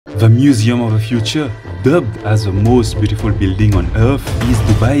The Museum of the Future, dubbed as the most beautiful building on earth, is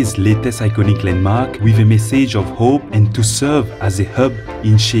Dubai's latest iconic landmark with a message of hope and to serve as a hub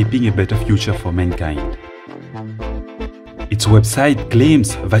in shaping a better future for mankind. Its website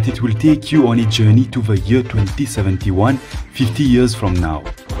claims that it will take you on a journey to the year 2071, 50 years from now.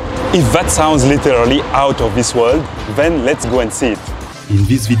 If that sounds literally out of this world, then let's go and see it. In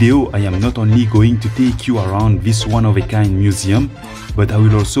this video, I am not only going to take you around this one-of-a-kind museum, but I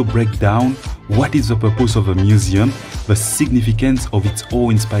will also break down what is the purpose of a museum, the significance of its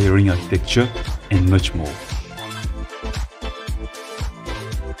awe-inspiring architecture, and much more.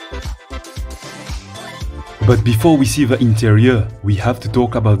 But before we see the interior, we have to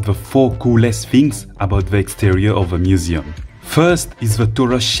talk about the 4 coolest things about the exterior of a museum. First is the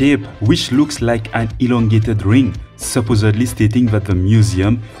torus shape, which looks like an elongated ring, supposedly stating that the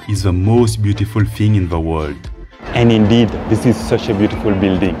museum is the most beautiful thing in the world. And indeed, this is such a beautiful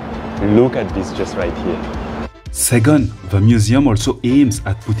building. Look at this just right here. Second, the museum also aims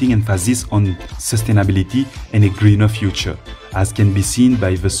at putting emphasis on sustainability and a greener future, as can be seen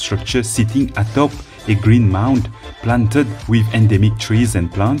by the structure sitting atop a green mound planted with endemic trees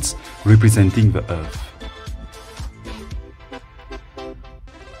and plants representing the earth.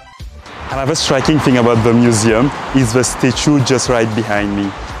 Another striking thing about the museum is the statue just right behind me,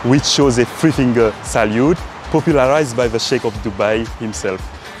 which shows a 3-finger salute popularized by the Sheikh of Dubai himself.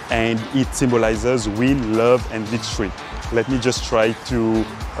 And it symbolizes win, love and victory. Let me just try to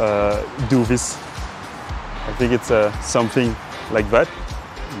do this. I think it's something like that.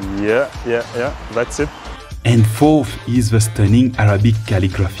 Yeah, that's it. And fourth is the stunning Arabic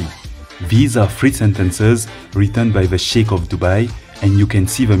calligraphy. These are 3 sentences written by the Sheikh of Dubai, and you can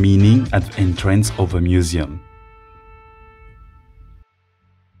see the meaning at the entrance of the museum.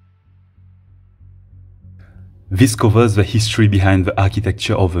 This covers the history behind the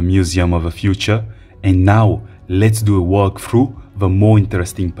architecture of the Museum of the Future, and now let's do a walk through the more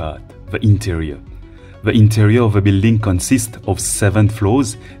interesting part, the interior. The interior of the building consists of 7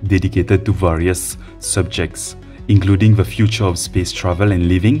 floors dedicated to various subjects, including the future of space travel and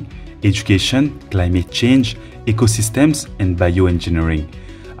living, education, climate change, ecosystems and bioengineering,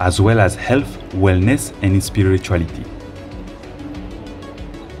 as well as health, wellness and spirituality.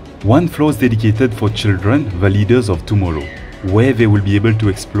 One floor is dedicated for children, the leaders of tomorrow, where they will be able to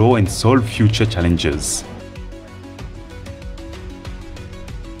explore and solve future challenges.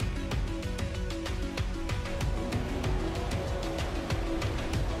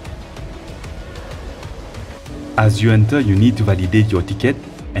 As you enter, you need to validate your ticket,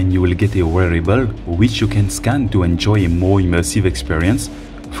 and you will get a wearable which you can scan to enjoy a more immersive experience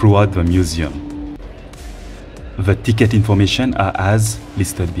throughout the museum. The ticket information are as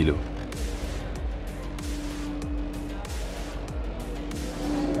listed below.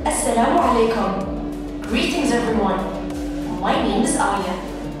 Assalamu alaikum. Greetings everyone. My name is Aya.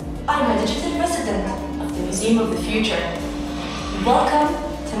 I'm a digital resident of the Museum of the Future. Welcome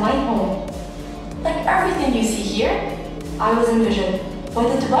to my home. Like everything you see here, I was envisioned by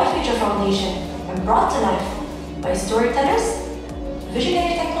the Dubai Future Foundation and brought to life by storytellers,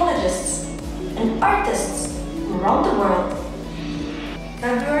 visionary technologists, and artists from around the world.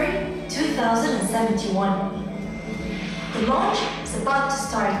 February 2071. The launch is about to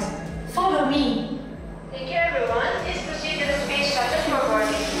start. Follow me. Thank you everyone. Please proceed to the space shuttle for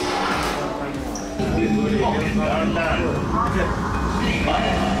boarding.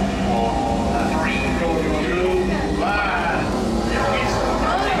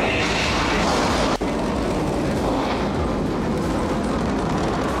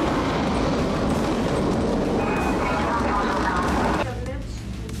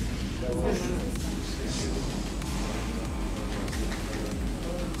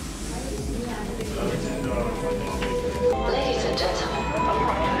 Ladies and gentlemen,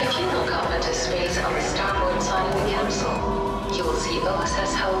 if you look up into space on the starboard side of the capsule, you will see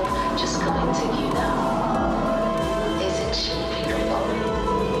OSS Hope just coming to you now. Isn't she beautiful?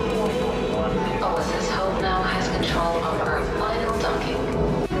 OSS Hope now has control of our final docking.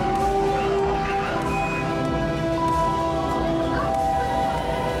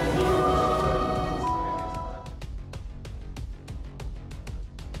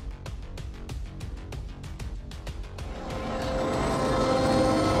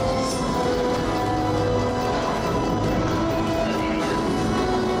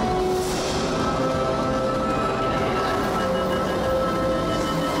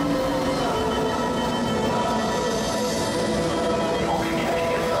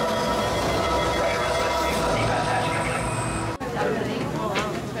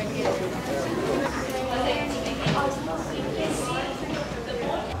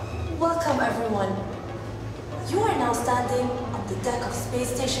 Welcome everyone. You are now standing on the deck of Space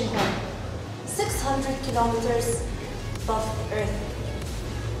Station 1, 600 kilometers above the Earth.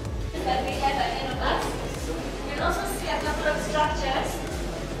 That we have ahead of us. We'll also see a couple of structures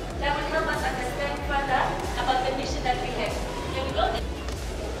that will help us understand further about the mission that we have. Here we go.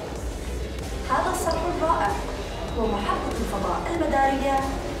 هذا السطح الرائع هو محطة الفضاء المدارية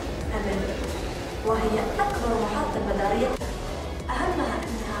أمل، وهي أكبر محطة مدارية. أهمها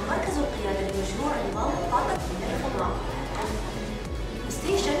أنها مركز القيادة لمشروع نظام الطاقة من الفضاء. The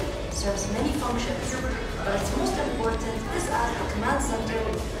station serves many functions, but its most important is as the command center.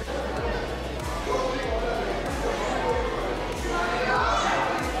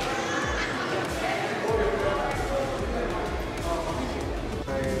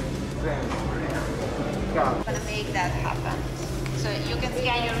 I'm gonna make that happen. So you can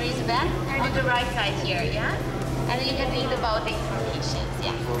scan your wristband on the right side here, yeah? And you can read about the information,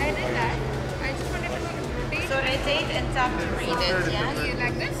 yeah? I did that. I just wanted to rotate. So rotate and tap to read it, yeah?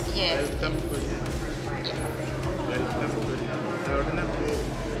 Like this? Yes. So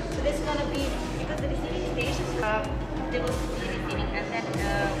this is gonna be, because the receiving stations, they will be receiving and then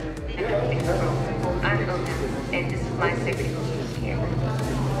I'm Oda, and this is my secretary here.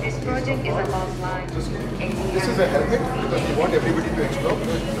 This project is about life. This is a helmet because we want everybody to explore.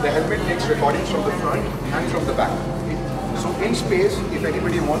 The helmet takes recordings from the front and from the back. So in space, if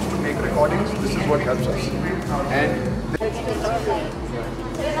anybody wants to make recordings, this is what helps us. And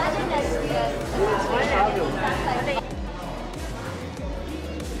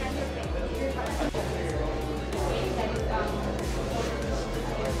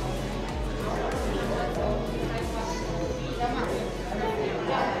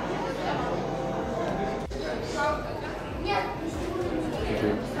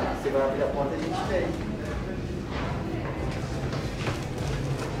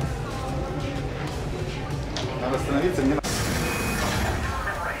надо остановиться, не надо.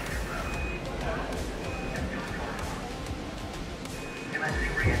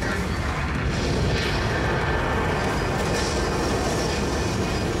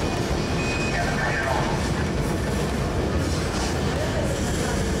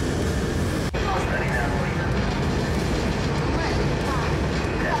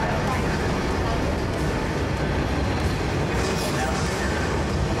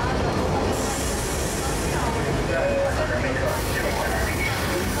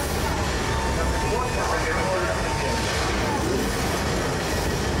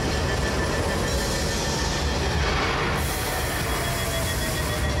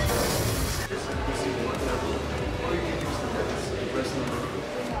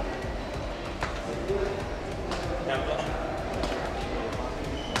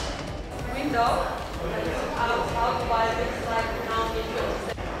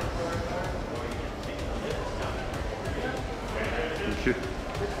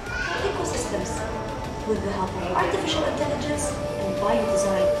 Ecosystems with the help of artificial intelligence and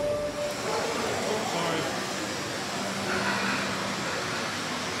biodesign.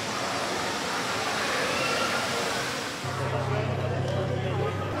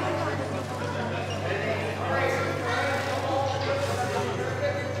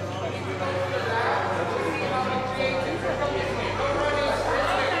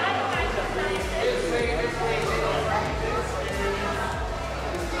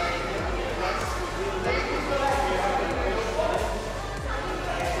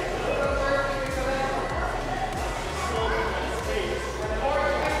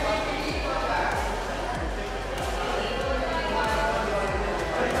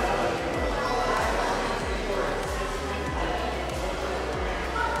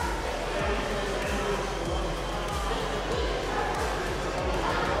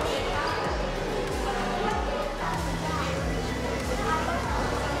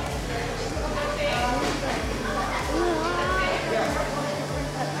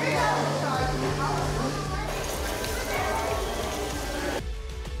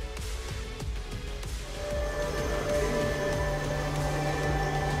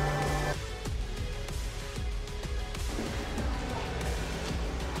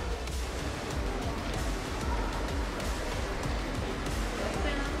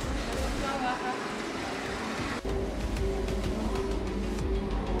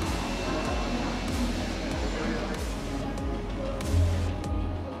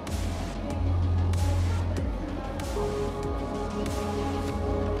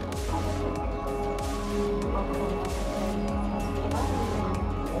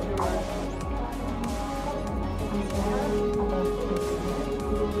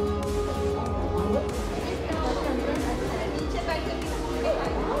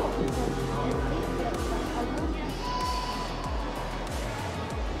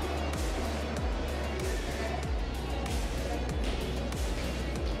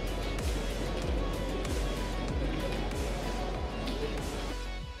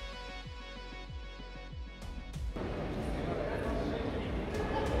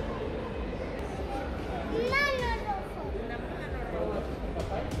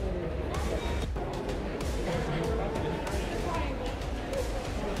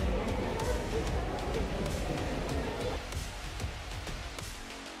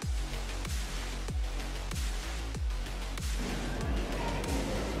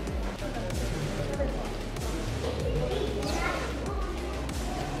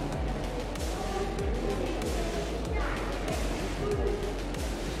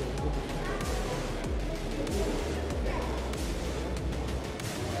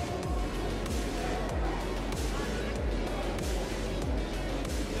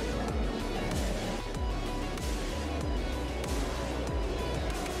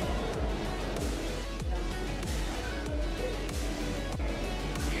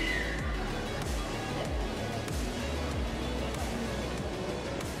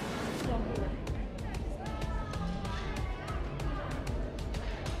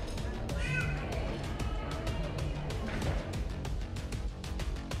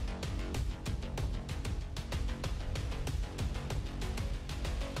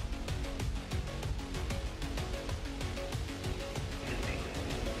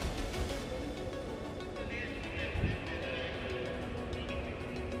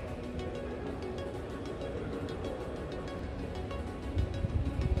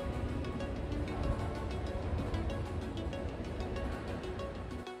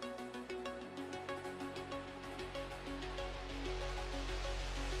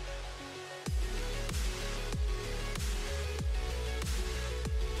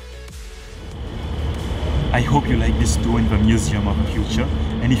 I hope you like this tour in the Museum of the Future,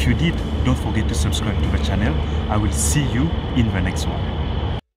 and if you did, don't forget to subscribe to the channel. I will see you in the next one.